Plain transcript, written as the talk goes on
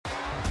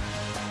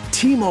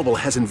T-Mobile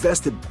has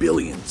invested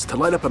billions to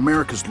light up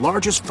America's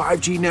largest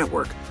 5G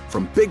network,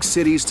 from big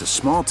cities to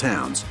small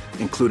towns,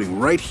 including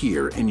right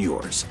here in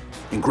yours.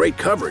 And great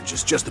coverage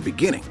is just the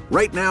beginning.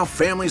 Right now,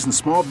 families and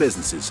small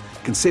businesses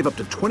can save up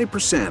to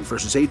 20%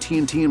 versus AT&T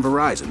and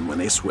Verizon when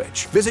they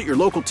switch. Visit your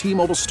local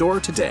T-Mobile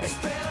store today.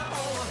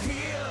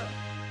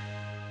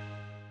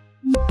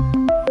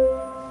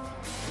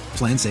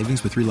 Plan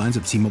savings with 3 lines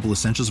of T-Mobile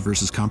Essentials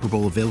versus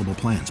comparable available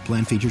plans.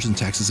 Plan features and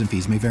taxes and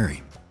fees may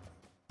vary.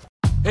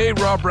 Hey,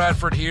 Rob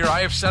Bradford here. I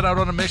have set out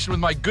on a mission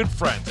with my good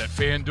friends at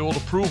FanDuel to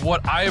prove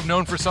what I have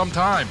known for some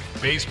time.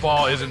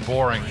 Baseball isn't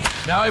boring.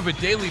 Now I have a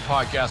daily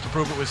podcast to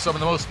prove it with some of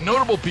the most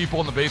notable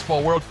people in the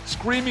baseball world,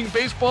 screaming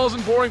baseball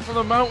isn't boring from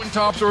the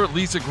mountaintops, or at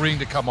least agreeing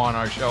to come on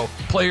our show.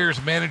 Players,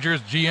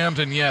 managers, GMs,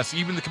 and yes,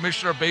 even the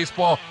commissioner of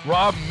baseball,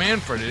 Rob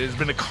Manfred. It has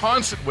been a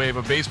constant wave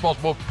of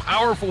baseball's most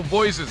powerful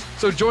voices.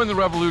 So join the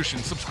revolution.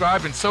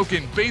 Subscribe and soak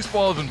in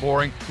Baseball Isn't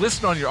Boring.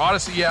 Listen on your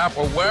Odyssey app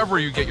or wherever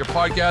you get your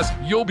podcast.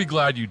 You'll be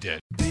glad you did.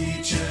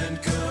 Beach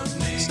and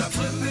Company. Stop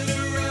flipping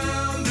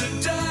around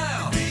the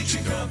dial. Beach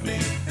and Company.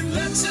 And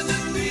let's hit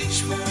the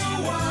beach for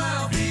a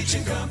while. Beach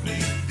and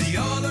Company. The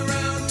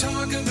all-around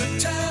talk of the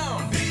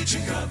town. Beach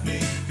and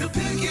Company. He'll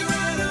pick you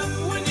right up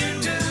when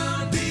you're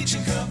down. Beach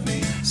and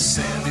Company.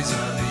 Sandy's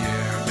on the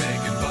air,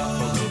 making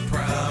Buffalo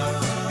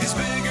proud. He's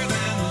bigger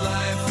than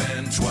life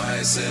and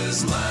twice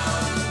as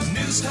loud.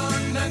 News Talk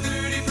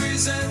 930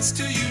 presents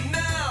to you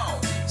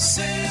now,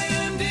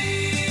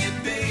 Sandy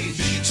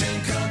Beach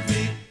and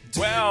Company.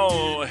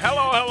 Well, hello.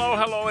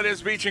 It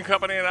is Beach and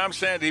Company, and I'm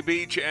Sandy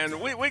Beach, and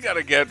we got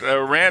to get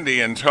Randy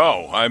in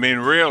tow. I mean,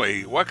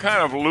 really, what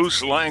kind of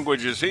loose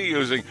language is he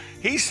using?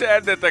 He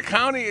said that the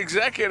county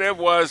executive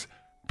was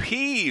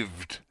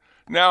peeved.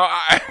 Now,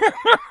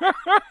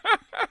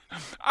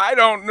 I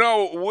don't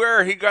know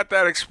where he got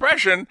that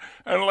expression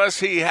unless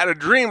he had a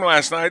dream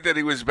last night that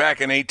he was back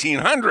in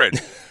 1800.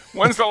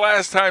 When's the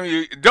last time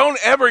you... Don't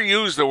ever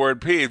use the word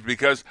peeved,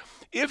 because...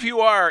 if you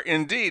are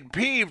indeed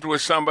peeved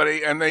with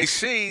somebody and they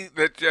see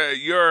that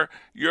you're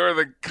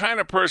the kind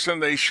of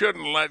person they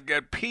shouldn't let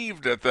get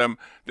peeved at them,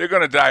 they're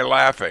going to die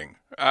laughing.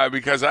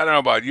 Because I don't know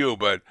about you,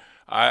 but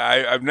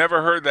I've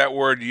never heard that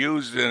word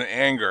used in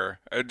anger.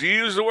 Do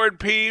you use the word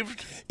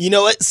peeved? You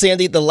know what,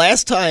 Sandy? The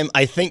last time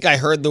I think I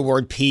heard the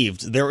word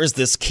peeved, there was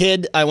this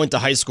kid I went to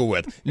high school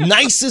with.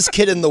 Nicest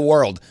kid in the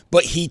world,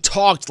 but he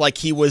talked like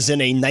he was in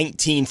a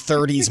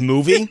 1930s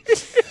movie.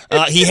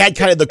 He had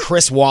kind of the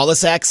Chris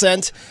Wallace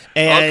accent,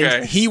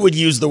 and he would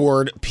use the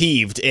word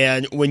peeved.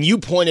 And when you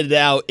pointed it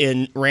out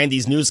in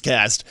Randy's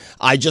newscast,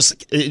 I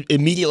just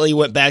immediately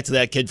went back to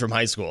that kid from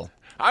high school.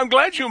 I'm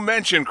glad you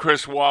mentioned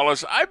Chris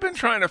Wallace. I've been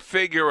trying to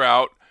figure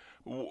out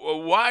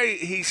why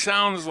he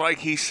sounds like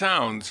he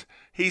sounds.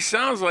 He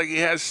sounds like he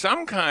has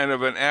some kind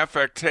of an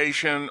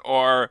affectation,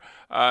 or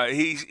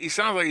he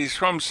sounds like he's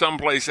from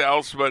someplace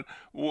else. But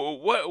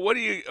what do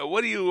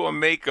you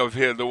make of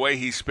him, the way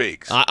he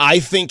speaks? I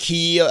think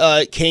he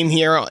came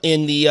here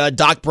in the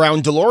Doc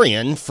Brown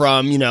DeLorean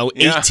from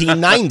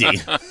 1890.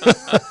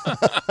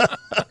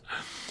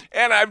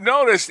 And I've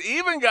noticed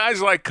even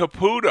guys like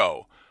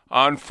Caputo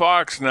on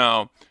Fox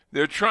now,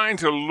 they're trying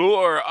to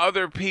lure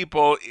other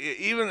people,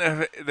 even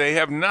if they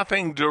have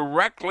nothing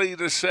directly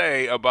to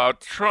say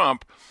about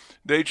Trump.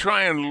 They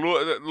try and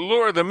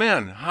lure them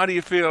in. How do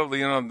you feel?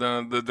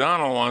 The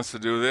Donald wants to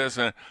do this,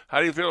 and how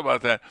do you feel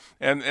about that?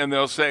 And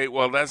they'll say,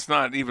 well, that's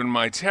not even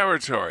my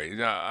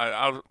territory.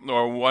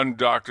 Or one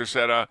doctor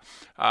said,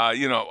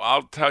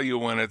 I'll tell you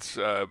when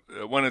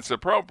it's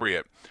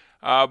appropriate.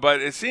 But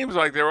it seems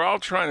like they're all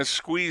trying to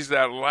squeeze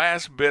that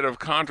last bit of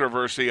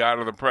controversy out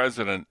of the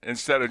president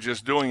instead of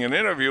just doing an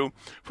interview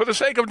for the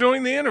sake of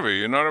doing the interview.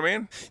 You know what I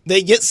mean?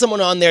 They get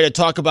someone on there to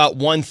talk about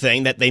one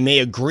thing that they may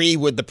agree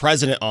with the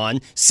president on.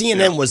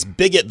 CNN was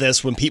big at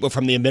this when people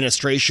from the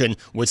administration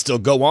would still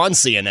go on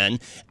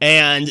CNN.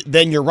 And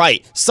then you're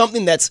right,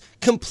 something that's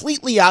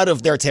completely out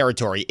of their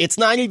territory. It's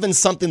not even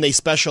something they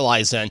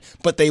specialize in,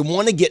 but they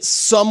want to get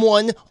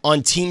someone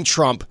on Team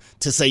Trump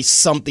to say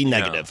something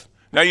negative.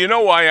 Now, you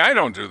know why I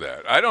don't do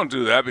that? I don't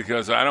do that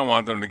because I don't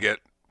want them to get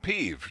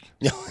peeved.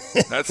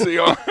 That's the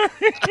only...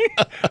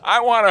 I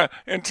want an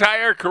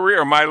entire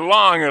career, my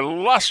long,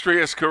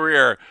 illustrious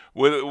career,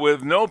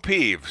 with no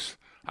peeves.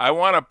 I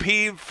want a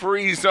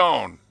peeve-free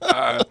zone.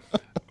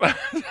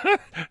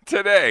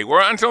 Today,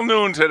 we're on till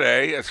noon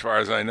today, as far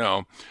as I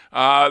know.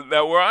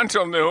 That we're on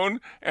till noon,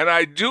 and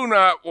I do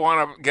not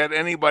want to get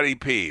anybody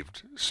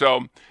peeved.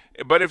 So,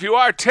 but if you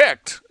are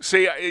ticked,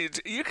 see,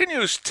 you can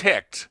use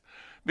ticked.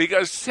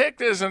 Because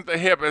ticked isn't the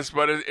hippest,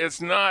 but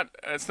it's not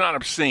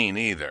obscene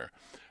either.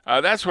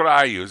 That's what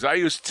I use. I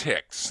use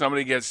ticked.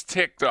 Somebody gets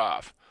ticked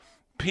off.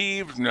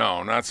 Peeved?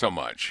 No, not so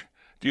much.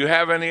 Do you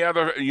have any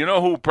other? You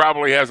know who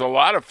probably has a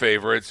lot of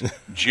favorites?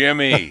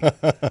 Jimmy.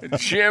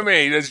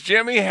 Jimmy. Does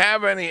Jimmy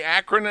have any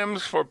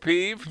acronyms for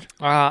peeved?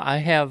 I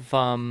have,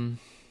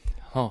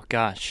 Oh,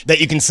 gosh. that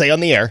you can say on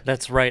the air.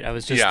 That's right. I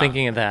was just Yeah.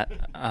 thinking of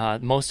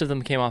that. Most of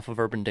them came off of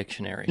Urban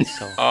Dictionary.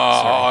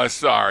 So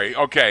Sorry.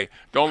 Okay,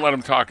 don't let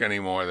him talk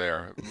anymore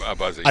there,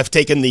 Buzzy. I've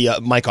taken the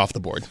mic off the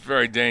board.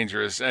 Very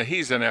dangerous.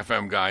 He's an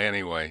FM guy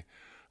anyway.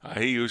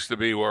 He used to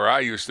be where I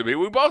used to be.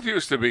 We both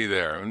used to be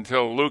there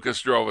until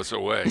Lucas drove us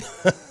away.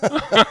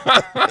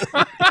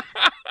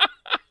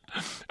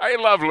 I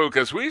love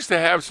Lucas. We used to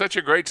have such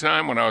a great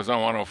time when I was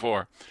on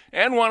 104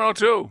 and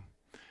 102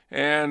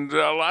 and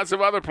lots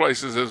of other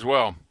places as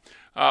well.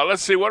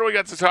 Let's see, what do we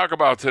got to talk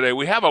about today?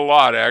 We have a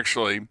lot,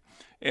 actually,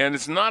 and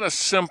it's not a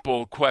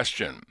simple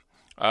question.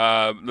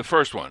 The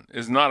first one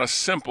is not a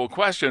simple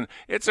question.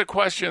 It's a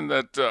question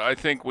that I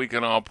think we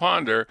can all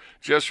ponder.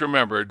 Just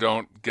remember,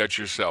 don't get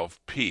yourself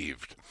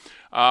peeved.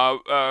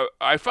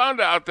 I found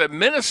out that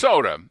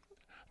Minnesota,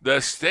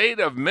 the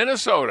state of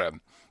Minnesota,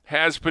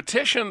 has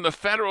petitioned the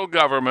federal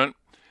government,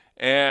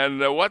 and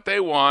what they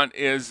want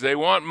is they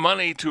want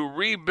money to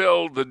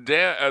rebuild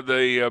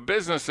the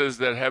businesses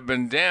that have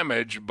been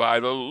damaged by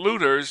the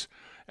looters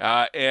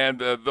and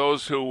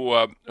those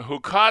who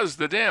caused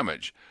the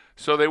damage.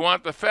 So they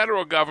want the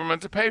federal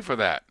government to pay for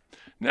that.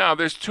 Now,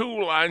 there's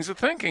two lines of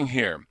thinking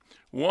here.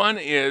 One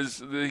is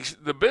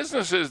the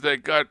businesses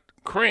that got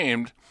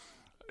creamed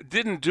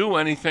didn't do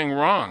anything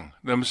wrong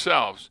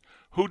themselves.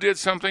 Who did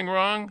something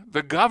wrong?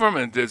 The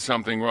government did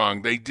something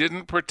wrong. They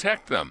didn't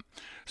protect them.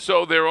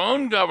 So their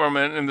own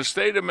government in the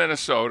state of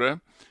Minnesota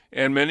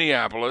and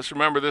Minneapolis,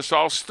 remember this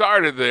all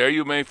started there.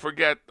 You may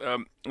forget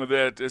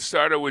that it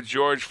started with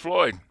George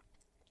Floyd.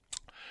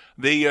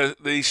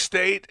 The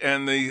state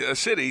and the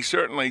city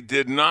certainly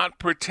did not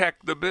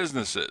protect the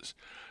businesses.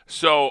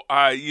 So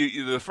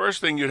the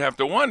first thing you'd have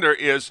to wonder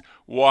is,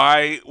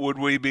 why would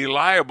we be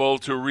liable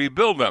to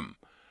rebuild them?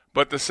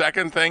 But the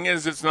second thing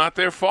is, it's not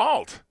their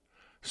fault.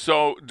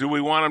 So do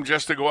we want them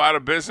just to go out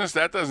of business?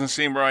 That doesn't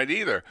seem right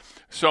either.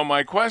 So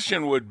my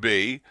question would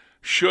be,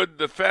 should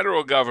the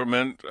federal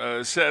government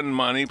send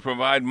money,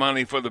 provide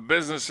money for the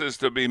businesses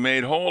to be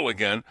made whole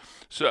again?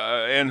 So,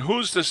 and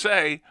who's to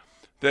say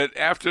that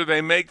after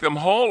they make them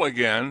whole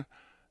again,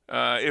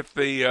 if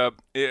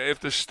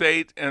the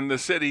state and the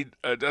city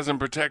doesn't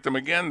protect them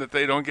again, that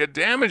they don't get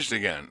damaged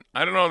again?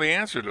 I don't know the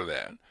answer to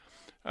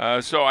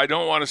that. So I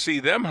don't want to see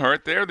them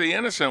hurt. They're the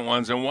innocent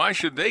ones, and why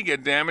should they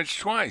get damaged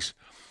twice?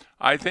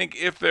 I think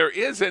if there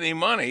is any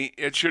money,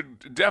 it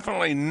should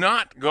definitely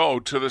not go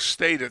to the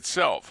state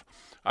itself.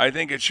 I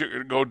think it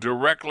should go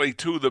directly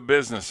to the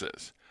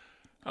businesses.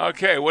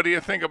 Okay, what do you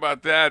think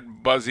about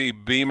that, Buzzy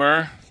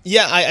Beamer?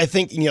 Yeah, I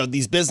think,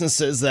 these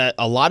businesses that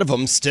a lot of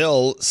them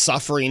still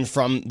suffering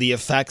from the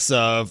effects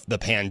of the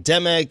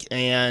pandemic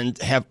and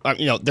have,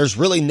 there's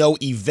really no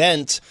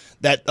event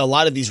that a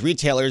lot of these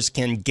retailers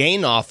can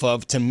gain off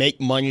of to make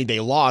money they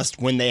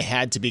lost when they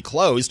had to be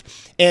closed.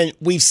 And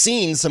we've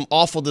seen some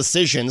awful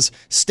decisions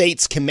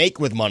states can make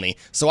with money.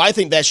 So I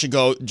think that should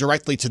go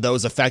directly to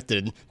those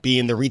affected,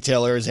 being the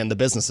retailers and the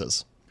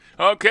businesses.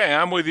 Okay,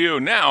 I'm with you.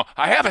 Now,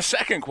 I have a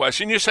second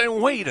question. You're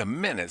saying, wait a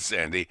minute,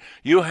 Sandy.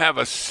 You have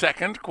a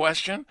second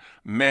question?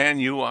 Man,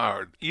 you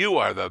are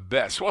the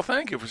best. Well,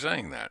 thank you for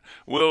saying that.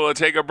 We'll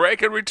take a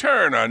break and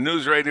return on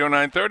News Radio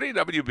 930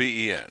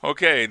 WBEN.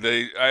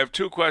 Okay, I have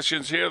two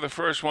questions here. The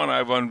first one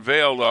I've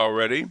unveiled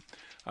already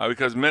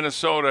because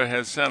Minnesota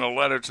has sent a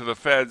letter to the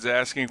feds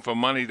asking for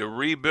money to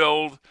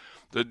rebuild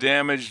the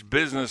damaged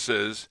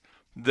businesses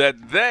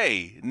that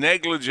they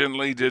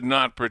negligently did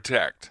not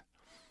protect.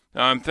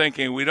 Now, I'm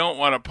thinking we don't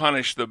want to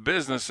punish the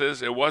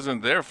businesses. It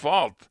wasn't their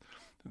fault.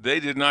 They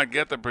did not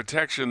get the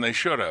protection they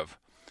should have.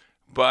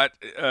 But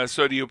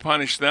so do you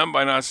punish them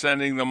by not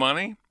sending the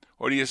money?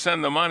 Or do you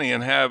send the money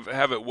and have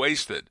it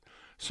wasted?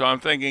 So I'm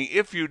thinking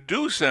if you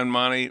do send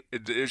money,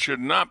 it should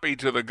not be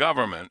to the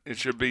government. It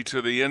should be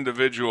to the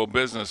individual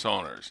business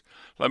owners.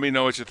 Let me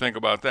know what you think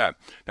about that.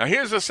 Now,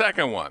 here's the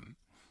second one.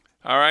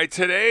 All right,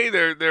 today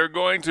they're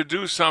going to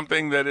do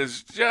something that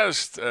is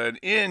just an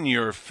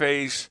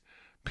in-your-face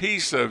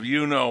piece of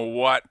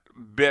you-know-what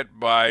bit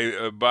by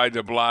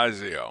de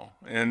Blasio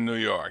in New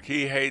York.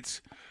 He hates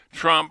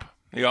Trump.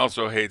 He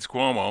also hates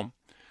Cuomo,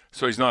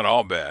 so he's not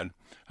all bad.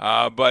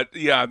 But,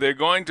 yeah, they're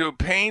going to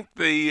paint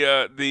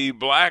the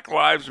Black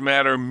Lives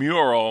Matter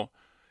mural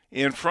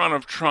in front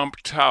of Trump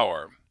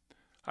Tower.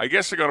 I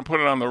guess they're going to put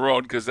it on the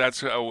road because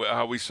that's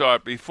how we saw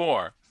it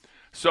before.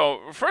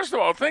 So, first of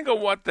all, think of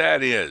what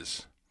that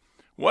is.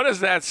 What does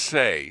that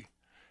say?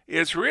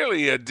 It's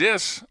really a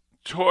diss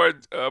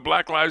toward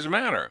Black Lives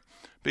Matter,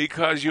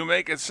 because you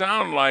make it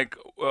sound like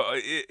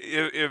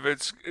if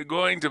it's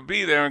going to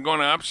be there and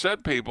going to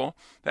upset people,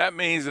 that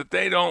means that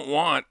they don't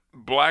want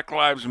Black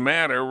Lives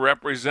Matter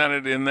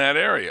represented in that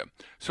area.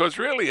 So it's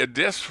really a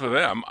diss for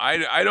them.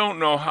 I don't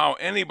know how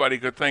anybody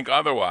could think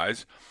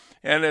otherwise,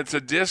 and it's a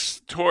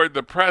diss toward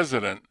the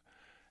president.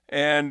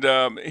 And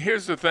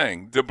here's the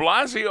thing. De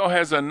Blasio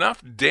has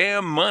enough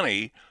damn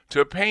money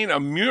to paint a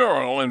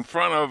mural in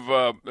front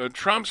of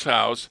Trump's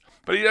house,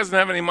 but he doesn't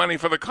have any money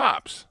for the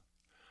cops.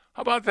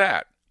 How about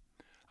that?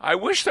 I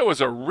wish there was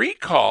a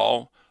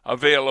recall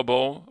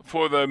available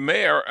for the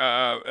mayor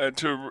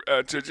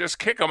to just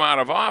kick him out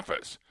of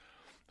office.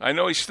 I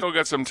know he's still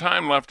got some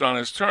time left on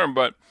his term,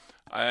 but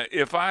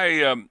if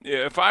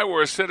I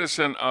were a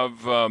citizen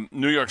of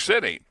New York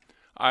City,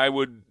 I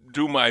would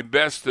do my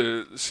best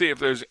to see if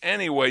there's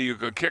any way you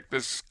could kick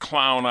this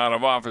clown out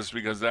of office,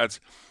 because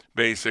that's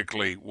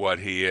basically what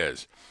he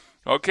is.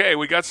 Okay,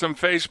 we got some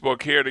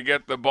Facebook here to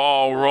get the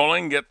ball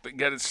rolling, get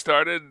it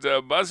started.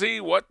 Buzzy,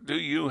 what do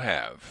you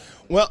have?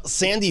 Well,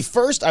 Sandy,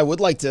 first, I would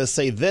like to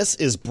say this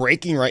is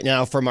breaking right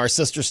now from our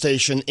sister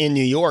station in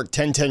New York,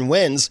 1010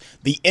 Wins.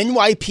 The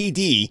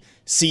NYPD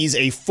sees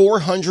a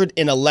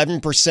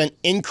 411%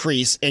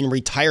 increase in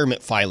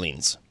retirement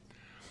filings.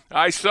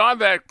 I saw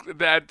that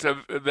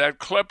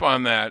clip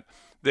on that.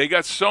 They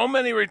got so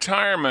many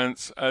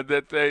retirements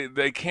that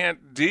they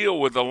can't deal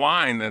with the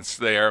line that's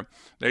there.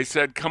 They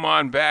said, come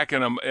on back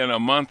in a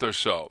month or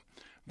so.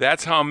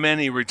 That's how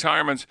many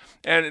retirements.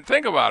 And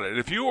think about it.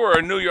 If you were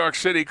a New York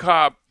City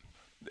cop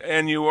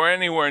and you were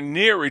anywhere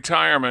near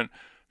retirement,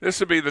 this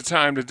would be the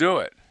time to do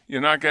it.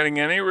 You're not getting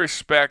any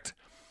respect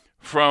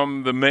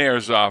from the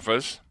mayor's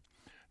office,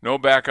 no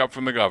backup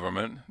from the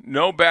government,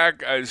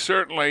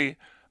 certainly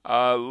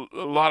a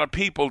lot of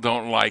people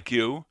don't like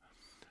you.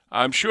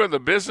 I'm sure the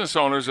business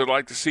owners would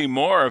like to see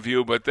more of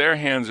you, but their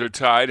hands are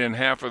tied and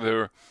half of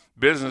their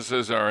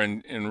businesses are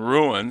in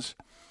ruins.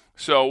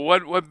 So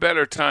what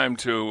better time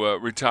to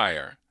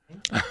retire?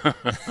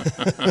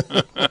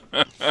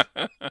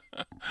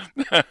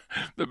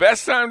 The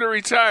best time to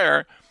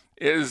retire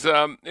is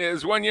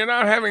when you're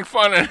not having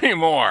fun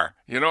anymore.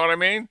 You know what I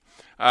mean?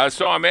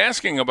 So I'm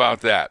asking about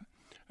that.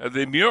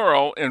 The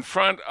mural in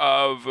front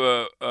of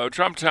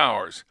Trump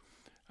Towers.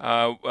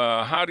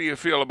 How do you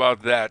feel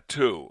about that,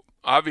 too?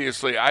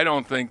 Obviously, I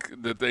don't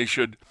think that they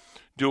should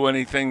do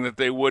anything that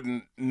they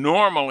wouldn't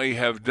normally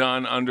have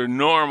done under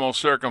normal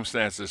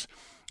circumstances.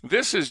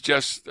 This is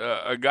just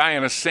a guy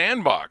in a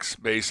sandbox,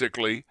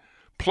 basically,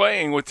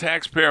 playing with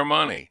taxpayer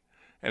money.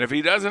 And if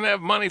he doesn't have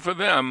money for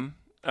them,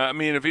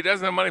 if he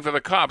doesn't have money for the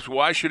cops,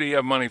 why should he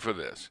have money for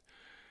this?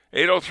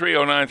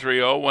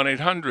 803-0930,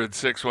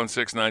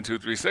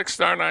 1-800-616-9236,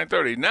 star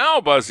 930. Now,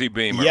 Buzzy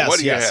Beamer, what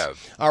do you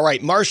have? All right,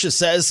 Marcia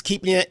says,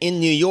 keeping it in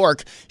New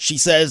York, she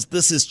says,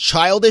 this is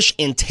childish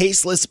and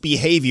tasteless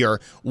behavior.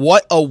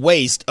 What a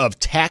waste of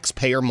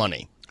taxpayer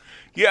money.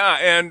 Yeah,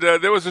 and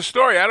there was a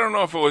story, I don't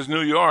know if it was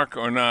New York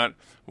or not,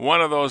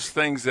 one of those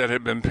things that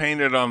had been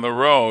painted on the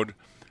road,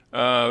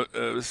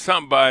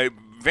 some by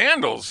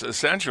vandals,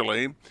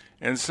 essentially,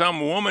 and some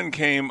woman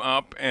came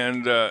up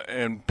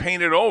and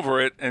painted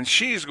over it, and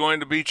she's going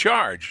to be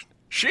charged.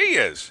 She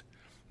is.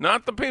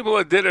 Not the people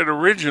that did it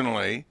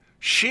originally.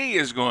 She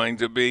is going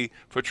to be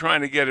for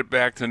trying to get it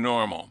back to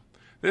normal.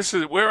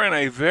 We're in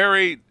a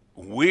very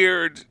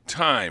weird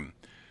time.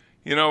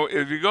 You know,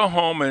 if you go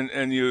home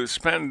and you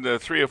spend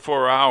 3 or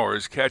 4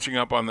 hours catching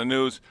up on the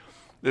news,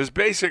 there's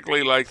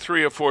basically like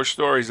 3 or 4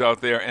 stories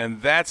out there,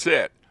 and that's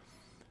it.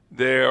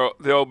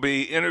 They'll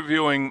be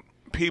interviewing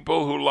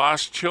people who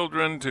lost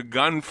children to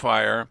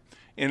gunfire,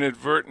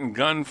 inadvertent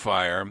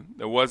gunfire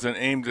that wasn't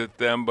aimed at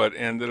them but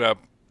ended up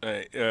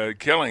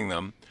killing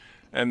them.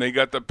 And they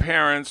got the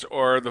parents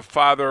or the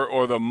father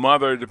or the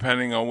mother,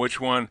 depending on which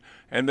one,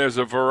 and there's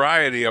a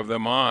variety of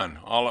them on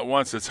all at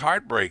once. It's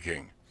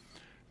heartbreaking.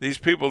 These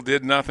people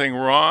did nothing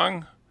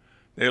wrong.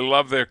 They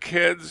love their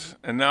kids,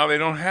 and now they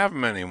don't have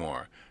them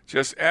anymore.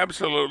 Just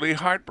absolutely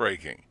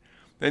heartbreaking.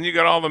 Then you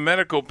got all the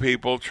medical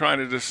people trying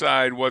to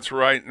decide what's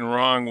right and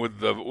wrong with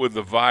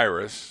the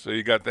virus. So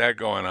you got that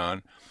going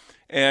on.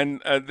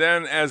 And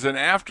then as an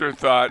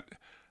afterthought,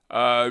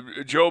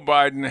 Joe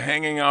Biden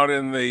hanging out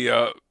in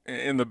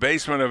the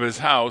basement of his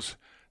house,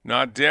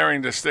 not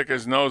daring to stick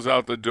his nose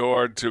out the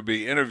door to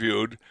be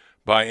interviewed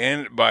by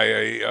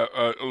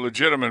a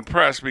legitimate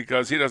press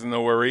because he doesn't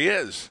know where he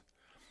is,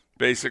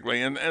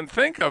 basically. And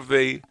think of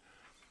the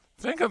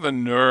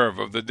nerve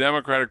of the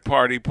Democratic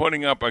Party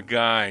putting up a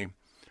guy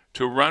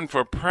to run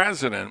for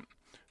president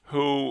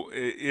who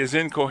is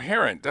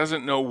incoherent,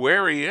 doesn't know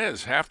where he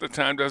is, half the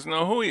time doesn't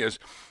know who he is.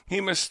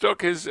 He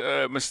mistook his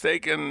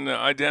mistaken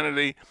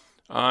identity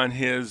on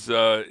his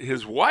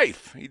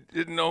wife. He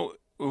didn't know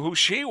who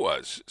she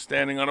was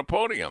standing on a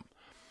podium.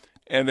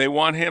 And they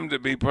want him to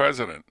be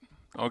president.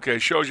 Okay,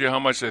 shows you how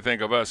much they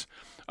think of us.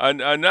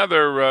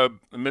 Another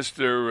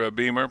Mr.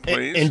 Beamer,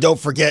 please. And don't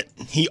forget,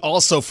 he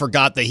also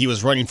forgot that he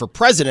was running for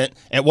president.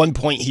 At one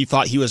point, he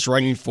thought he was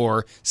running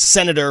for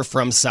senator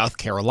from South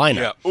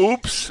Carolina. Yeah,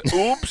 oops.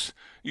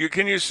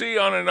 Can you see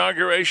on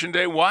Inauguration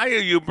Day, why are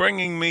you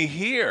bringing me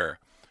here?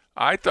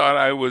 I thought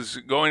I was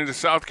going to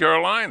South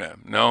Carolina.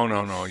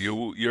 No,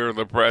 you're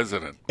the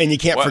president. And you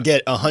can't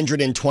forget,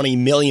 120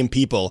 million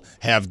people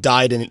have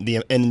died in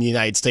the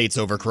United States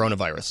over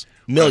coronavirus.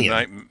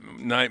 Million.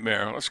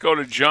 Nightmare. Let's go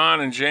to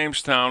John in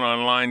Jamestown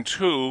on line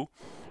 2.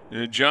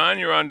 John,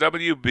 you're on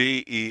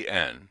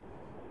WBEN.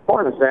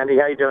 Morning, Sandy.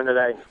 How you doing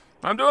today?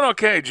 I'm doing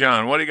okay,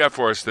 John. What do you got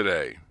for us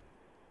today?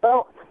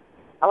 Well,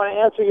 I want to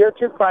answer your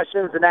 2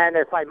 questions, and then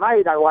if I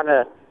might, I want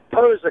to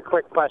pose a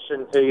quick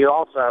question to you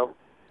also.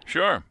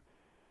 Sure.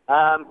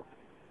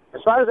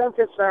 As far as I'm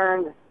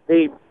concerned,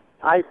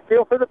 I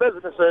feel for the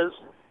businesses,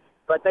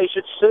 but they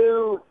should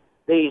sue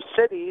the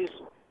cities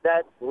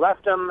that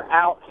left them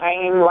out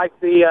hanging like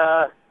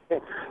the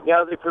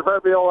the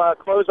proverbial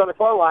clothes on the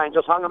clothesline,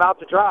 just hung them out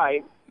to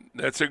dry.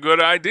 That's a good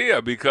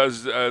idea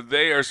because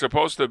they are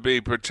supposed to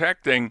be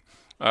protecting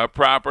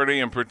property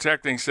and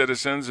protecting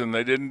citizens, and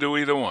they didn't do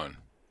either one.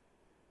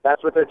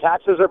 That's what their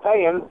taxes are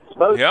paying.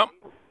 Yep.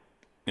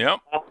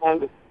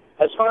 And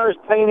as far as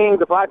painting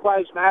the Black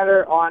Lives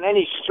Matter on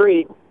any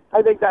street,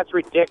 I think that's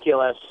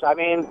ridiculous. I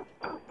mean,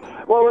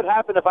 what would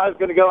happen if I was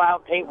going to go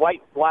out and paint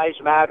White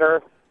Lives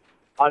Matter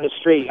on the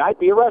street? I'd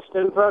be arrested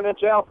and thrown in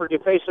jail for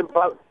defacing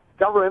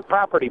government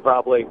property,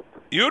 probably.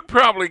 You'd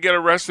probably get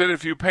arrested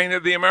if you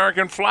painted the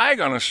American flag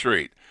on a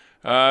street.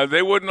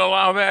 They wouldn't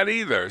allow that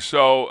either.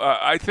 So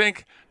I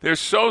think they're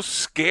so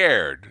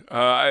scared.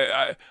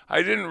 I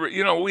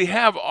didn't, we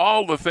have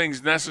all the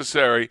things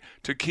necessary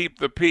to keep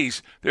the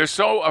peace. They're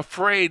so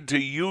afraid to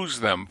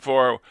use them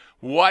for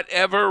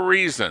whatever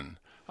reason.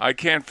 I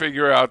can't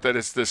figure out that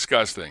it's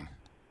disgusting.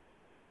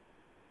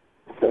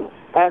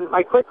 And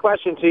my quick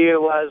question to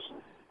you was,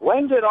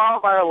 when did all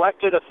of our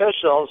elected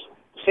officials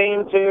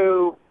seem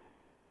to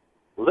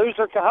lose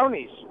their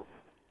cojones?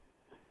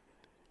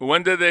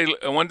 When did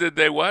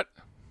they what?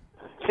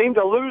 Seem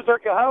to lose their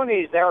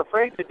cojones. They're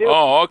afraid to do it.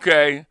 Oh,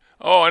 okay.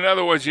 Oh, in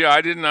other words,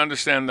 I didn't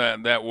understand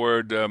that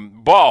word.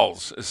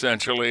 Balls,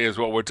 essentially, is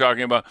what we're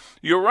talking about.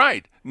 You're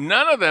right.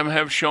 None of them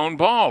have shown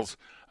balls.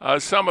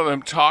 Some of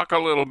them talk a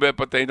little bit,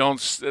 but they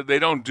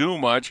don't do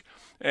much.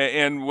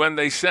 And when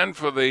they send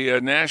for the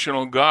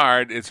National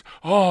Guard, it's,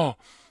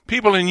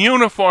 people in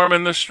uniform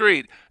in the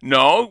street.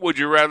 No, would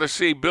you rather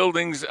see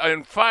buildings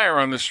on fire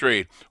on the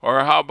street?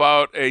 Or how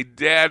about a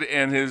dad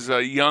and his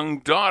young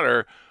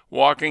daughter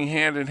walking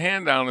hand in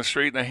hand down the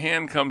street, and a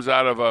hand comes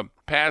out of a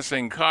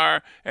passing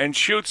car and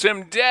shoots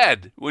him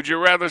dead? Would you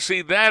rather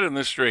see that in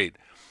the street?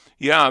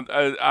 Yeah,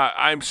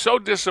 I'm so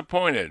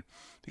disappointed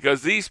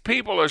because these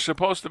people are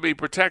supposed to be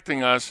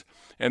protecting us,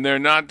 and they're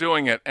not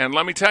doing it. And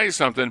let me tell you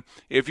something.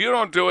 If you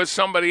don't do it,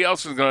 somebody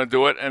else is going to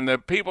do it, and the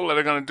people that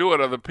are going to do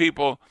it are the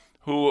people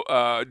who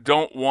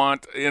don't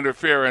want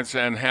interference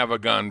and have a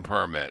gun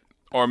permit,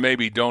 or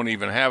maybe don't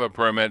even have a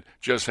permit,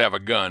 just have a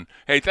gun.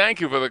 Hey, thank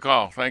you for the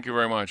call. Thank you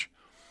very much.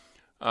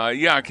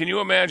 Can you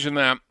imagine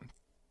that?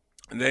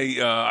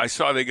 I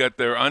saw they got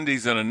their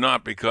undies in a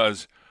knot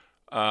because,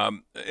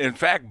 in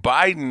fact,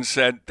 Biden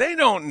said they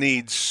don't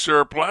need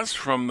surplus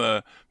from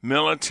the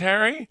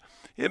military.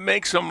 It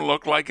makes them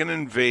look like an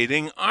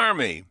invading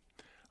army.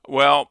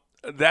 Well,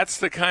 that's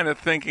the kind of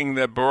thinking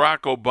that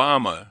Barack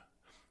Obama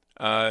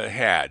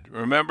had.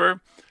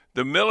 Remember,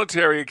 the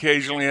military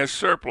occasionally has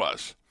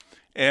surplus,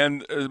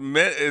 and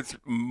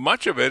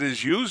much of it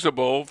is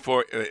usable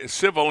for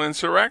civil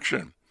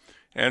insurrection.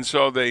 And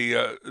so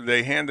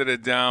they handed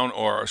it down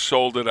or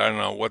sold it, I don't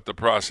know what the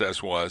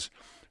process was,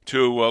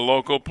 to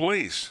local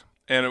police.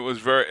 And it was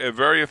very,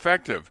 very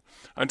effective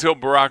until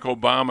Barack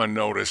Obama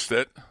noticed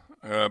it,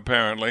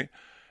 apparently,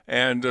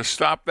 and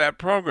stopped that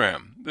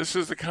program. This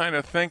is the kind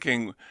of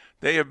thinking.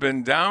 They have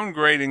been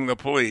downgrading the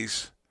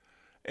police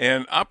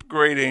and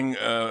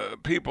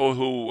upgrading people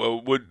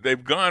who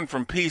they've gone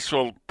from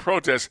peaceful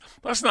protests.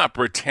 Let's not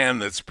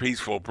pretend it's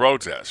peaceful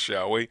protests,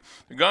 shall we?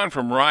 They've gone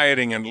from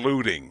rioting and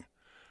looting.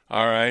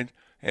 All right,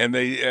 and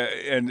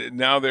and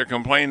now they're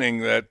complaining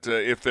that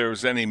if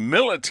there's any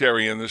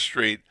military in the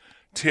street,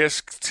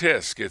 tisk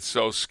tisk, it's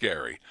so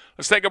scary.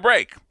 Let's take a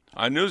break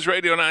on News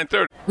Radio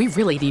 930. We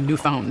really need new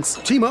phones.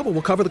 T-Mobile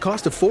will cover the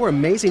cost of 4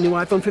 amazing new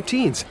iPhone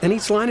 15s, and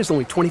each line is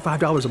only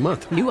 $25 a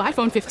month. New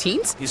iPhone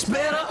 15s? It's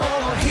better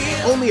over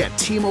here. Only at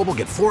T-Mobile,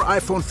 get 4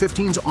 iPhone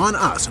 15s on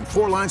us and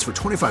 4 lines for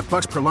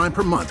 $25 per line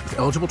per month with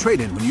eligible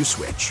trade-in when you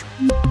switch.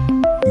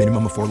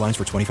 Minimum of 4 lines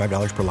for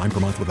 $25 per line per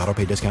month with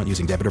autopay discount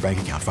using debit or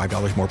bank account.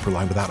 $5 more per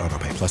line without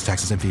autopay, plus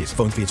taxes and fees.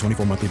 Phone fee at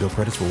 24 monthly bill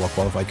credits for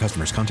well-qualified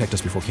customers. Contact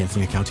us before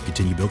canceling account to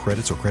continue bill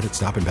credits or credit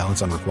stop and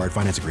balance on required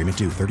finance agreement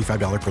due.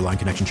 $35 per line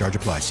connection charge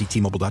applies. See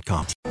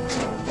T-Mobile.com.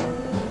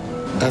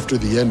 After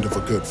the end of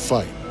a good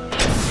fight,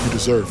 you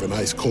deserve an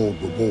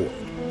ice-cold reward.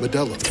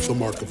 Modelo, the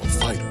mark of a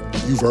fighter.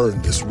 You've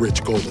earned this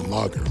rich golden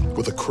lager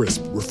with a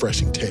crisp,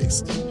 refreshing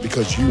taste.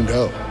 Because you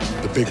know,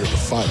 the bigger the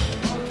fight,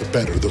 the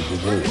better the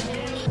reward.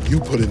 You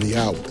put in the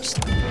hours,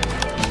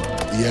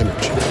 the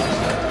energy,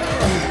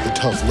 the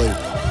tough labor.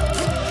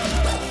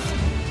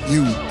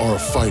 You are a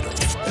fighter,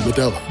 and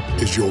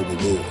Modelo is your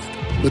reward.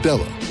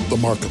 Modelo, the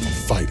mark of a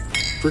fighter.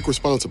 Drink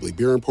responsibly.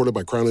 Beer imported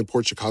by Crown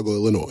Imports, Chicago,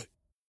 Illinois.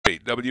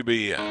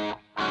 WBN.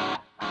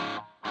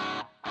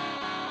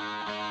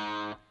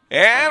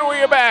 And we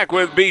are back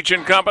with Beach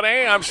and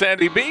Company. I'm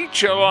Sandy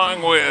Beach,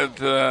 along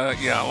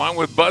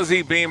with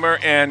Buzzy Beamer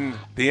and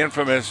the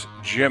infamous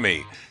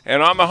Jimmy.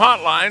 And on the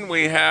hotline,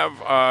 we have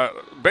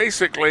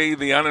basically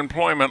the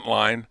unemployment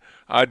line.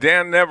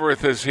 Dan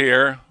Neverth is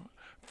here,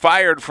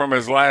 fired from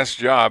his last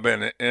job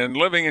and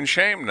living in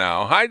shame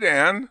now. Hi,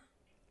 Dan.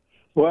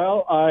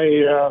 Well,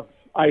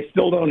 I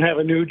still don't have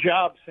a new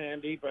job,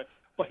 Sandy, but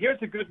here's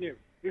the good news.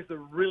 Here's the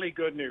really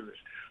good news.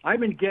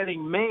 I've been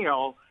getting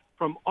mail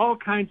from all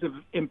kinds of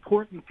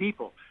important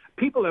people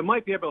that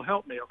might be able to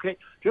help me, okay?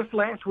 Just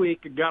last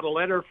week, I got a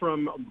letter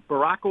from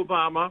Barack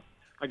Obama,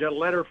 I got a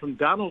letter from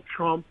Donald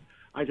Trump.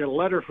 I got a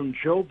letter from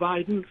Joe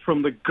Biden,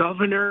 from the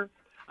governor.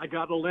 I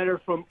got a letter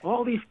from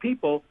all these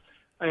people.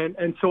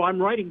 And so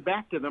I'm writing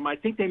back to them. I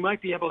think they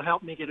might be able to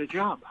help me get a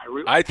job.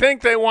 I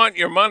think they want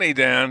your money,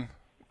 Dan.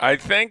 I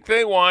think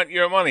they want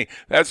your money.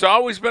 That's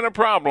always been a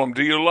problem.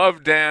 Do you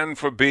love Dan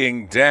for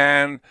being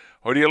Dan,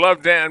 or do you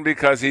love Dan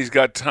because he's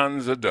got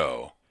tons of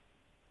dough?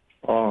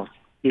 Oh,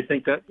 you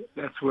think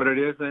that's what it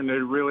is? And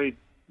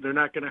they're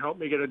not going to help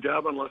me get a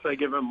job unless I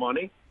give them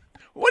money?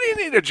 What do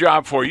you need a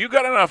job for? You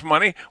got enough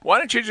money. Why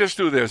don't you just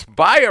do this?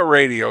 Buy a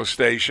radio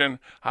station.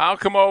 I'll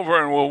come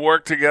over and we'll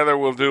work together.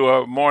 We'll do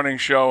a morning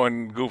show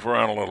and goof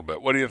around a little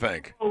bit. What do you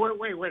think? Oh,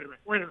 wait a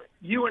minute.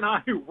 You and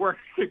I work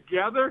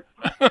together?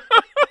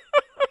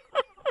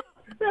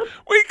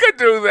 We could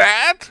do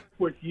that.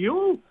 With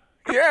you?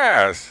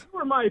 Yes. You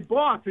were my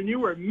boss and you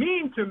were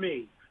mean to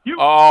me.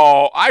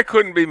 Oh, I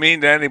couldn't be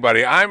mean to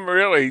anybody. I'm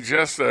really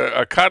just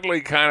a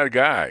cuddly kind of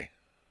guy.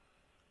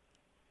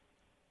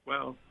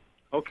 Well,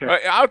 okay.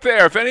 Out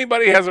there, if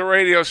anybody has a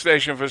radio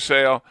station for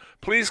sale,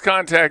 please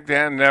contact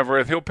Dan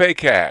Nevereth. He'll pay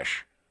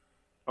cash.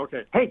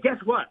 Okay. Hey, guess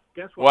what?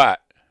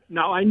 What?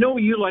 Now, I know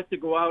you like to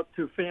go out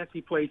to fancy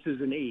places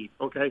and eat,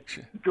 okay?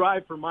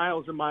 Drive for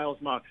miles and miles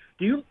and miles.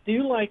 Do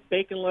you like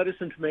bacon, lettuce,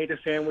 and tomato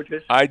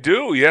sandwiches? I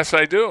do. Yes,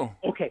 I do.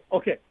 Okay.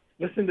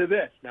 Listen to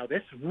this. Now,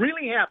 this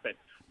really happened.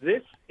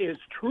 This is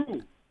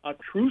true, a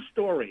true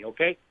story,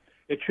 okay?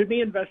 It should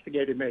be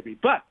investigated maybe.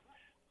 But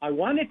I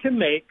wanted to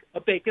make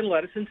a bacon,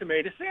 lettuce, and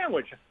tomato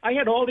sandwich. I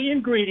had all the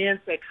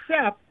ingredients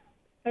except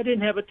I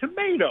didn't have a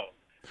tomato.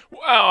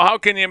 Well, how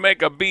can you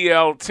make a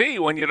BLT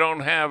when you don't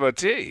have a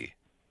T?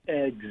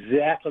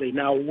 Exactly.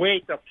 Now,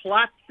 wait, the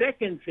plot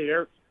thickens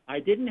here. I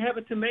didn't have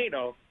a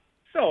tomato,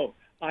 so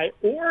I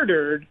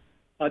ordered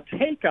a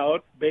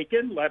takeout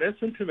bacon, lettuce,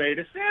 and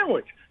tomato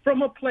sandwich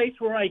from a place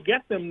where I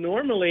get them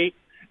normally,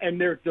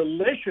 and they're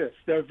delicious.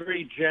 They're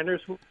very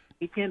generous with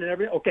bacon and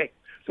everything. Okay,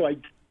 so I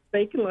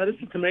bacon, lettuce,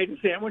 and tomato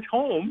sandwich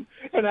home,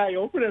 and I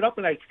open it up,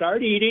 and I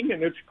start eating,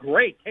 and it's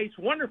great. Tastes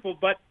wonderful,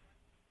 but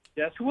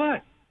guess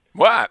what?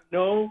 What?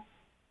 No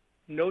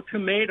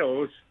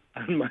tomatoes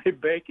on my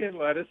bacon,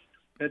 lettuce,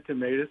 and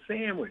tomato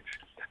sandwich.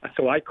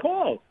 So I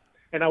called,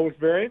 and I was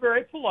very,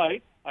 very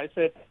polite. I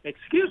said,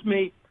 "Excuse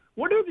me,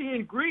 what are the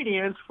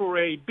ingredients for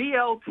a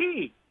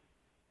BLT?"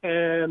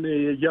 And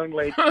the young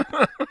lady,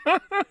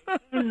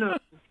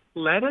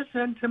 lettuce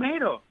and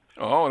tomato.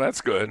 Oh, that's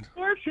good.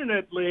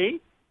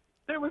 Fortunately,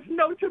 there was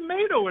no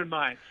tomato in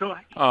mine. So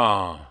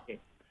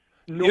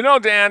You know,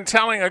 Dan,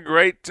 telling a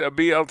great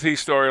BLT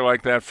story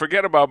like that,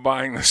 forget about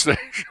buying the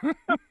station.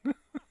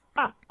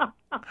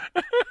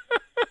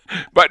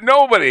 But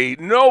nobody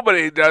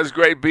does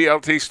great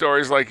BLT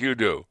stories like you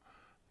do.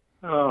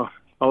 Oh,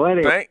 well,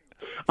 anyway.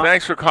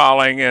 Thanks for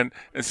calling, and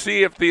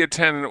see if the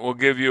attendant will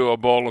give you a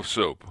bowl of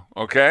soup,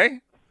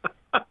 okay?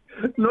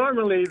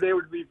 Normally, they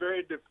would be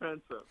very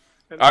defensive.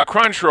 A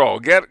crunch roll.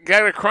 Get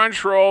a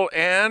crunch roll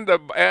and a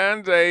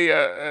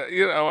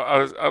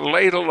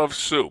ladle of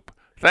soup.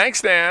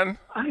 Thanks, Dan.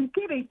 I'm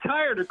getting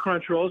tired of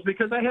crunch rolls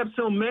because I have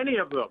so many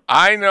of them.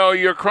 I know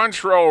you're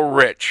crunch roll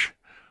rich.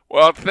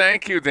 Well,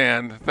 thank you,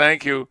 Dan.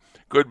 Thank you.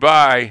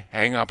 Goodbye.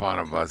 Hang up on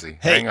him, Buzzy.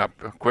 Hey. Hang up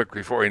quick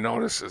before he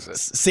notices it.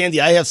 Sandy,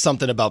 I have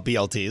something about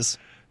BLTs.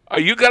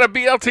 You got a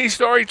BLT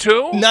story,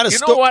 too? You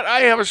know what?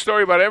 I have a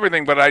story about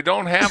everything, but I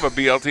don't have a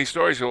BLT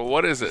story, so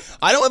what is it?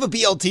 I don't have a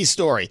BLT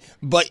story,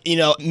 but,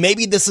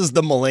 maybe this is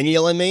the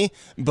millennial in me,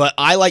 but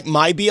I like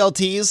my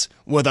BLTs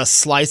with a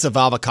slice of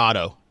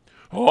avocado.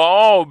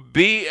 Oh,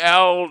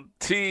 BLTA.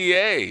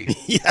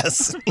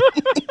 Yes.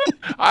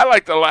 I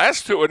like the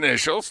last two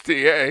initials,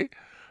 TA.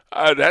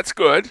 That's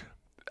good.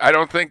 I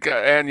don't think,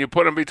 and you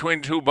put them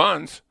between two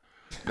buns.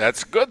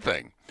 That's a good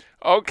thing.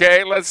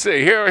 Okay, let's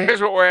see.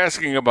 Here's what we're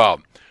asking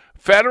about.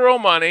 Federal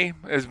money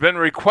has been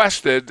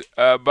requested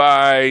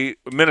by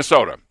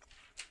Minnesota.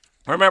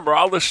 Remember,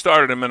 all this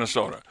started in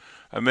Minnesota,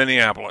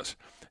 Minneapolis.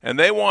 And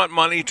they want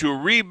money to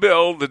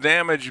rebuild the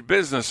damaged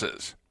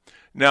businesses.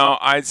 Now,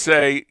 I'd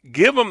say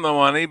give them the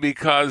money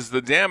because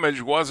the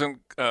damage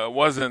wasn't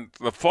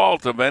the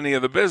fault of any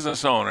of the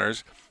business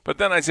owners. But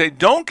then I'd say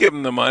don't give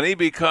them the money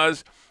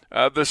because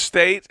the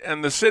state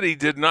and the city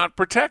did not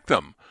protect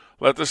them.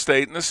 Let the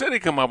state and the city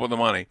come up with the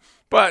money.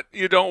 But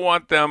you don't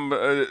want them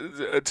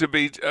to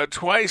be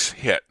twice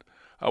hit,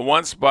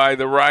 once by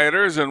the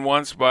rioters and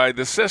once by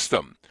the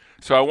system.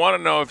 So I want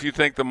to know if you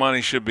think the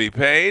money should be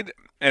paid,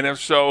 and if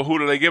so, who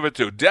do they give it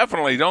to?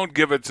 Definitely don't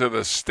give it to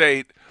the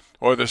state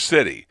or the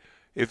city.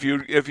 If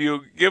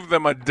you give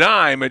them a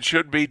dime, it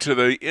should be to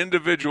the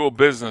individual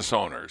business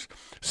owners.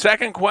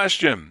 Second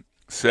question.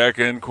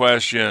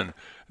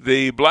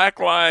 The Black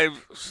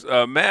Lives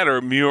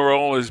Matter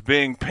mural is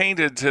being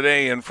painted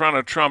today in front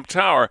of Trump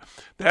Tower.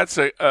 That's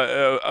a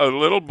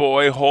little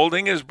boy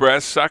holding his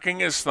breast, sucking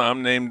his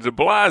thumb, named de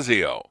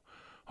Blasio.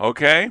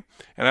 Okay?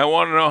 And I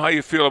want to know how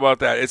you feel about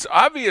that. It's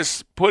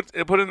obvious, put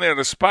in there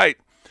to spite.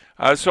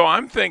 So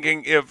I'm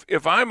thinking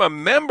if I'm a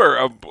member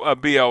of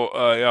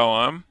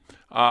BLM,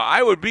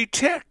 I would be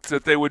ticked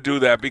that they would do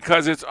that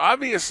because it's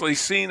obviously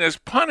seen as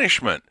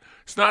punishment.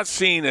 It's not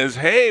seen as,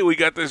 hey, we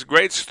got this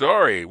great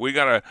story. We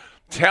got to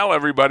tell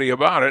everybody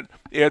about it.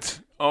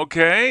 It's,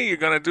 okay, you're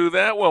going to do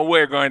that? Well,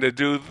 we're going to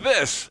do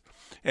this.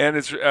 And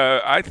it's,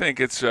 I think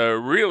it's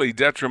really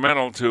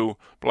detrimental to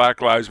Black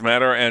Lives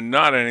Matter and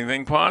not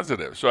anything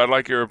positive. So I'd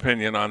like your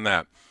opinion on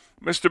that.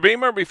 Mr.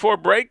 Beamer, before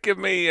break, give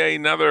me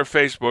another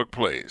Facebook,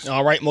 please.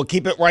 All right, we'll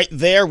keep it right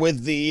there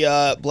with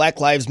the Black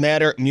Lives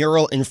Matter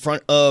mural in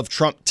front of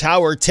Trump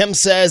Tower. Tim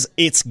says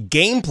it's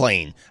game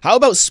playing. How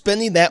about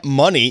spending that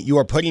money you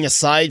are putting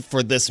aside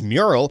for this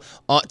mural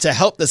to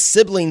help the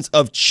siblings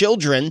of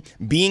children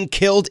being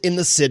killed in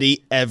the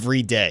city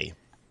every day?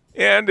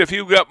 And if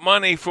you got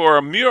money for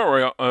a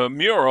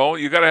mural,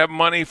 you got to have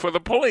money for the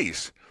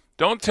police.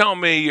 Don't tell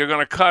me you're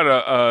going to cut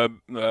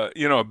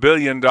 $1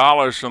 billion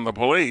from the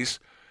police,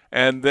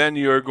 and then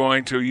you're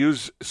going to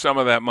use some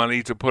of that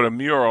money to put a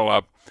mural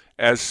up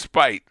as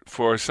spite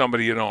for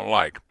somebody you don't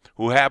like,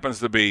 who happens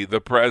to be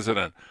the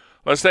president.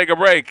 Let's take a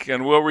break,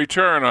 and we'll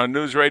return on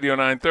News Radio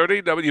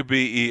 930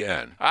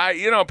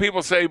 WBEN.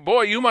 People say,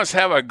 boy, you must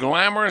have a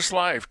glamorous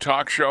life,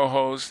 talk show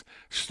host,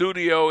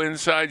 studio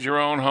inside your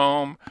own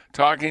home,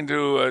 talking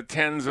to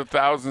tens of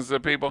thousands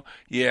of people.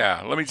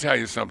 Yeah, let me tell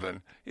you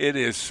something. It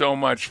is so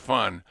much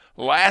fun.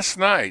 Last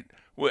night,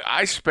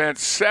 I spent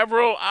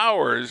several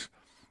hours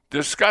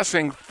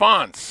discussing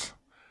fonts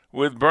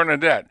with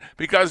Bernadette,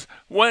 because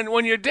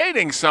when you're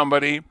dating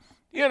somebody,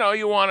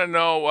 you want to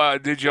know,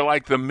 did you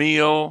like the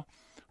meal,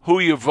 who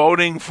you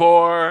voting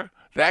for,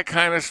 that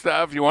kind of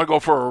stuff. You want to go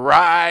for a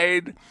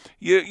ride.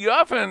 You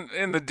often,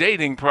 in the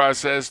dating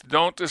process,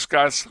 don't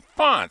discuss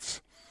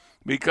fonts,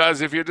 because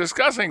if you're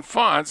discussing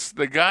fonts,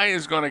 the guy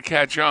is going to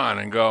catch on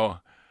and go,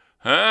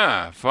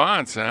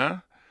 fonts, huh?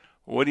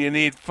 What do you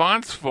need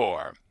fonts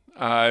for?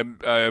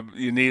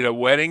 You need a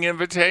wedding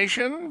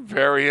invitation,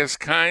 various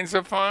kinds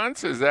of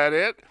fonts, is that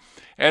it?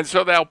 And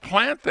so they'll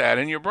plant that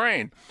in your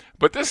brain.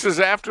 But this is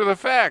after the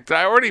fact.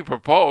 I already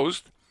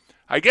proposed.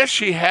 I guess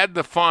she had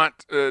the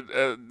font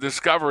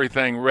discovery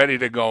thing ready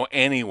to go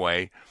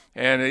anyway,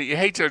 and you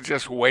hate to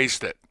just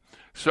waste it.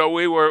 So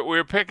we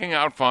were picking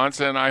out fonts,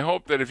 and I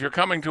hope that if you're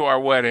coming to our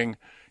wedding,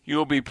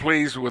 you'll be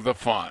pleased with the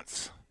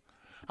fonts.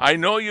 I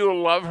know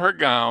you'll love her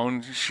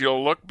gown.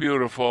 She'll look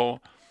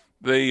beautiful.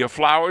 The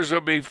flowers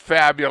will be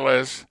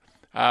fabulous,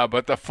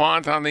 but the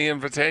font on the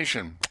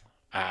invitation,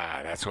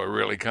 that's what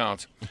really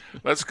counts.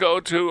 Let's go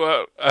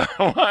to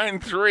line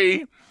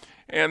 3,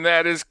 and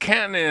that is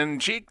Ken in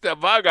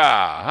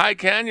Cheektowaga. Hi,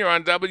 Ken. You're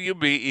on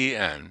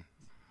WBEN.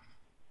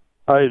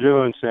 How you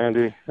doing,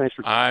 Sandy? Thanks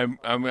for.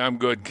 I'm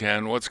good,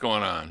 Ken. What's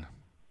going on?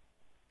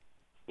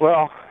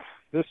 Well,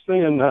 this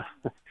thing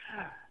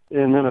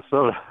in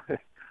Minnesota,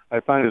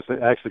 I find it's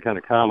actually kind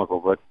of comical,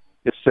 but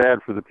it's sad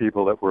for the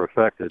people that were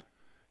affected.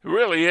 It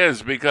really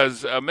is,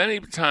 because many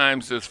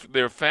times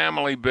they're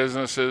family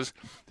businesses.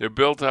 They're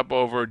built up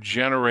over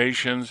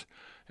generations,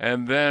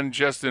 and then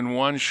just in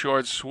one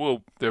short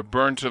swoop, they're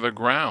burned to the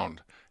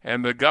ground.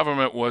 And the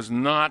government was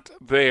not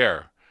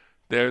there.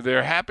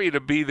 They're happy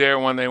to be there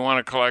when they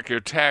want to collect your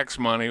tax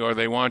money or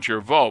they want your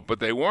vote, but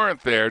they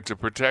weren't there to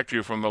protect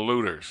you from the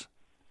looters.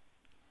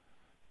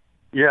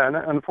 Yeah, and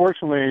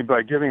unfortunately,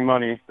 by giving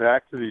money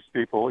back to these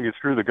people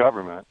through the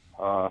government,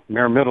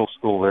 Mayor Middle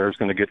School there is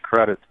going to get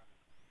credit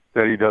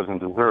that he doesn't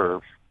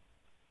deserve.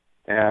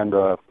 And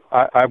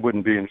I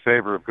wouldn't be in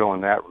favor of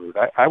going that route.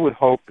 I would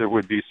hope there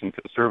would be some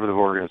conservative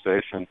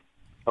organization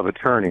of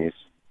attorneys,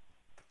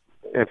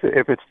 if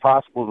it's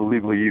possible to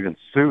legally even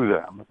sue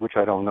them, which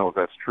I don't know if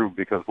that's true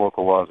because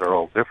local laws are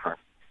all different.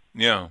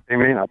 Yeah. They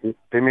may not be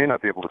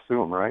able to sue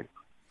them, right?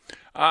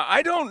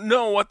 I don't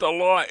know what the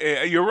law.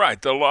 You're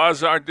right. The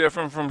laws are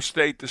different from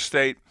state to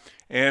state,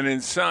 and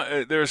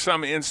there are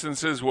some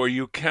instances where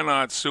you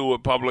cannot sue a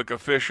public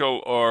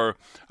official or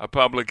a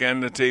public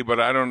entity. But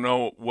I don't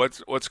know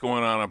what's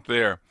going on up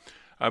there,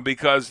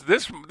 because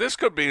this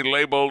could be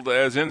labeled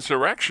as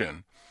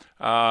insurrection.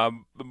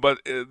 But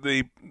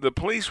the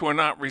police were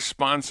not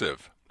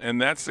responsive,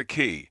 and that's the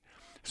key.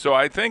 So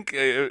I think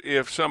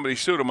if somebody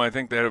sued them, I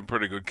think they have a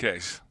pretty good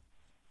case.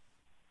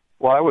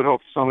 Well, I would hope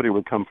somebody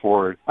would come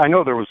forward. I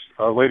know there was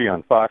a lady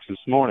on Fox this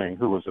morning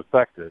who was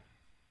affected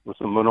with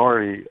a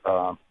minority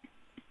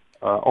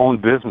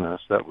owned business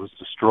that was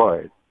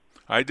destroyed.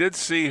 I did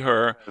see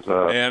her,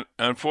 and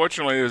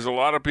unfortunately there's a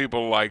lot of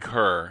people like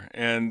her,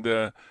 and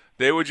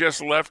they were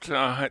just left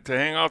to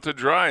hang out to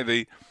dry.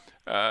 The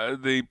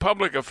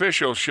public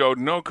officials showed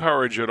no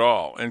courage at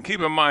all. And keep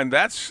in mind,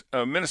 that's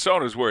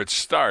Minnesota's where it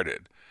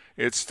started.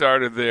 It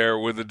started there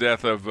with the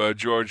death of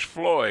George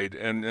Floyd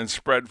and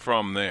spread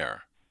from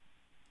there.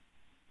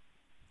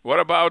 What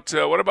about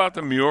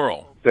the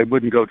mural? They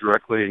wouldn't go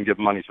directly and give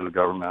money to the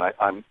government.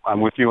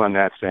 I'm with you on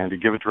that, Sandy.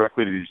 Give it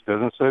directly to these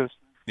businesses.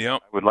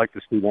 Yep. I would like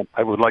to see them.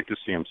 I would like to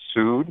see them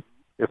sued,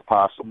 if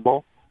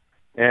possible.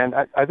 And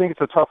I think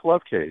it's a tough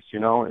love case. You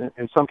know,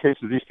 in some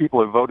cases, these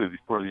people have voted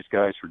for these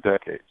guys for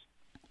decades.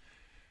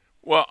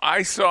 Well,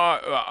 I saw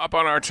up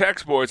on our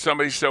text board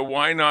somebody said,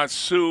 "Why not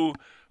sue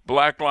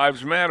Black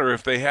Lives Matter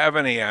if they have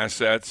any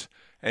assets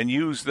and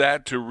use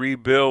that to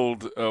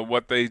rebuild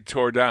what they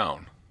tore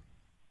down?"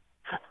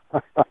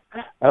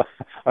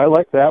 I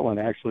like that one,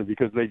 actually,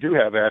 because they do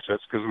have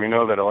assets, because we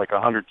know that like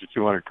 100 to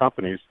 200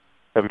 companies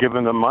have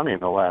given them money in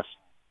the last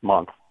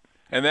month.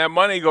 And that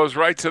money goes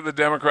right to the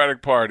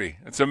Democratic Party.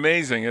 It's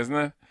amazing, isn't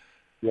it?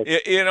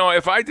 Yes. You know,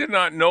 if I did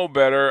not know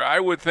better, I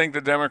would think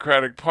the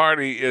Democratic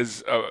Party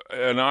is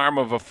an arm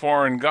of a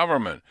foreign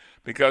government,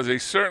 because they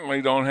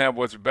certainly don't have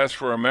what's best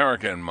for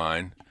America in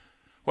mind.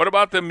 What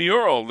about the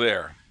mural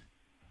there?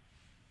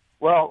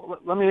 Well,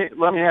 let me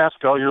ask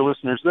all your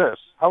listeners this.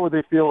 How would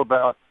they feel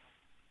about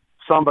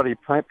somebody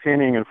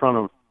painting in front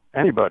of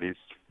anybody's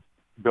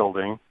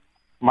building,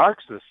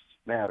 Marxist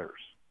matters?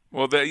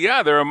 Well,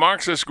 they're a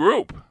Marxist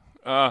group.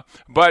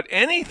 But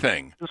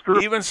anything,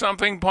 even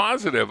something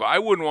positive. I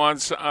wouldn't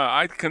want,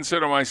 I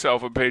consider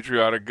myself a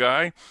patriotic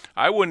guy.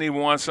 I wouldn't even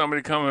want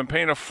somebody to come and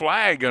paint a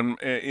flag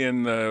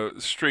in the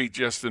street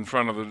just in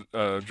front of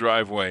the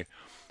driveway.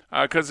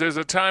 Because there's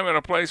a time and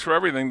a place for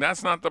everything.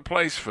 That's not the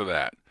place for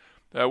that.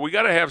 We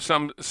got to have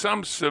some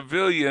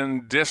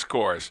civilian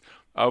discourse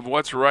of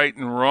what's right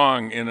and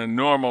wrong in a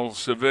normal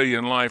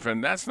civilian life,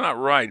 and that's not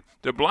right.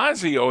 De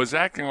Blasio is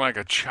acting like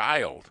a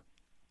child.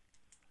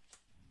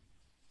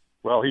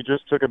 Well, he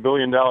just took $1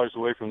 billion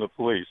away from the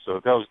police, so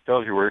it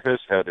tells you where his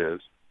head is.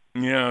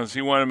 Yes,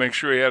 he wanted to make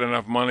sure he had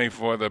enough money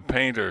for the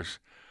painters.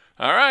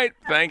 All right,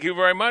 thank you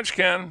very much,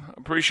 Ken.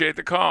 Appreciate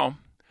the call.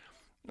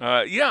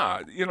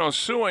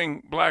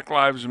 Suing Black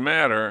Lives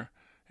Matter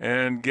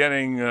and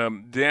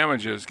getting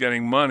damages,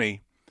 getting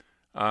money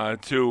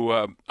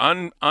to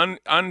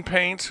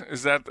unpaint,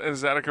 is that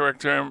a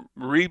correct term?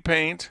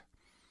 Repaint.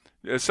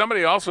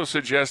 Somebody also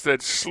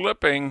suggested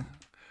slipping.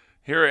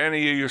 Here are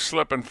any of you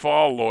slip and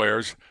fall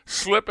lawyers,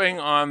 slipping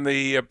on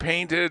the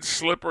painted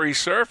slippery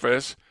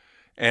surface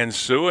and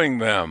suing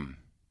them.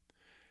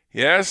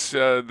 Yes,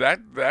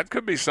 that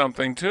could be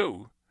something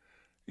too.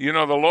 You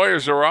know, the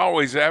lawyers are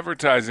always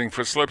advertising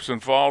for slips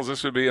and falls.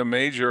 This would be a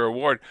major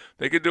award.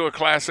 They could do a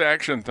class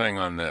action thing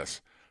on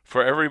this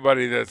for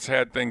everybody that's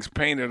had things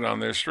painted on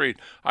their street.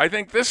 I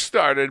think this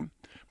started,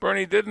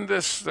 Bernie, didn't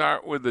this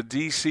start with the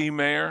D.C.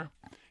 mayor?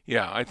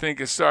 Yeah, I think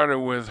it started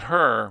with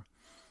her,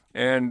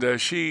 and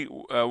she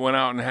went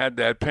out and had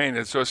that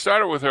painted. So it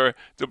started with her.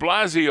 De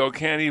Blasio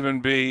can't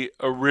even be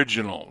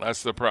original.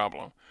 That's the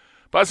problem.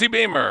 Buzzy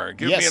Beamer,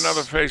 give me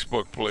another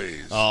Facebook,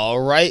 please. All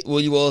right. Well,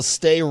 you will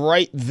stay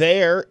right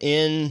there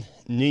in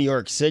New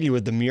York City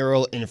with the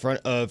mural in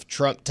front of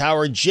Trump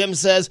Tower. Jim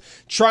says,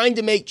 trying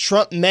to make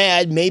Trump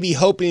mad, maybe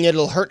hoping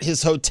it'll hurt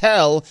his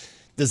hotel.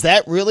 Does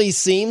that really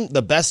seem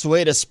the best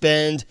way to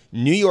spend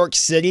New York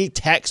City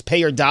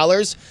taxpayer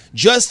dollars?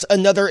 Just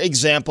another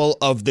example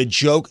of the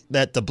joke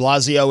that de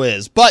Blasio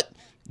is. But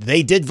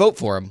they did vote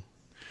for him.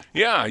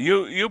 Yeah,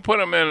 you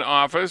put him in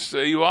office.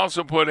 You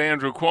also put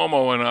Andrew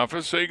Cuomo in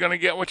office, so you're going to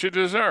get what you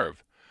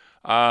deserve.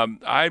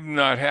 I'm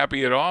not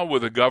happy at all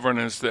with the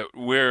governance that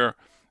we're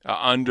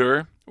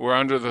under. We're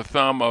under the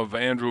thumb of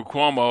Andrew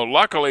Cuomo.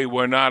 Luckily,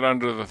 we're not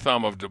under the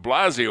thumb of de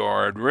Blasio,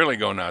 or I'd really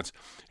go nuts.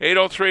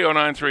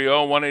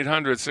 803-0930,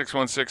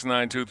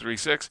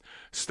 1-800-616-9236,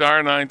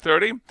 star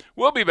 930.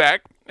 We'll be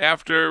back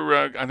after,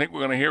 I think we're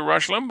going to hear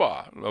Rush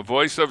Limbaugh, the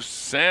voice of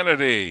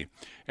sanity,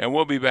 and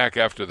we'll be back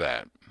after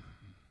that.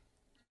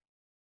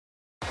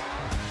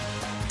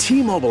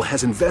 T-Mobile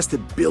has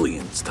invested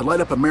billions to light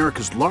up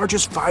America's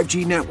largest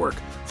 5G network,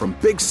 from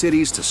big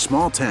cities to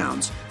small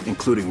towns,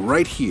 including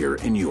right here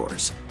in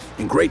yours.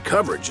 And great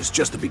coverage is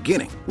just the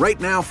beginning. Right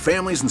now,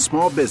 families and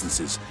small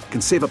businesses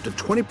can save up to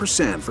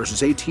 20%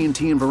 versus AT&T and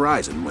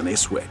Verizon when they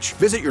switch.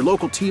 Visit your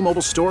local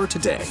T-Mobile store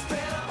today.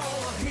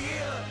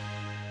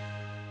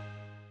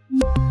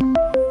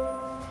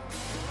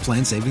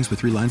 Plan savings with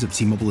 3 lines of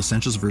T-Mobile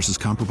Essentials versus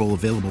comparable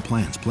available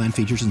plans. Plan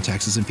features and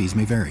taxes and fees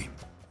may vary.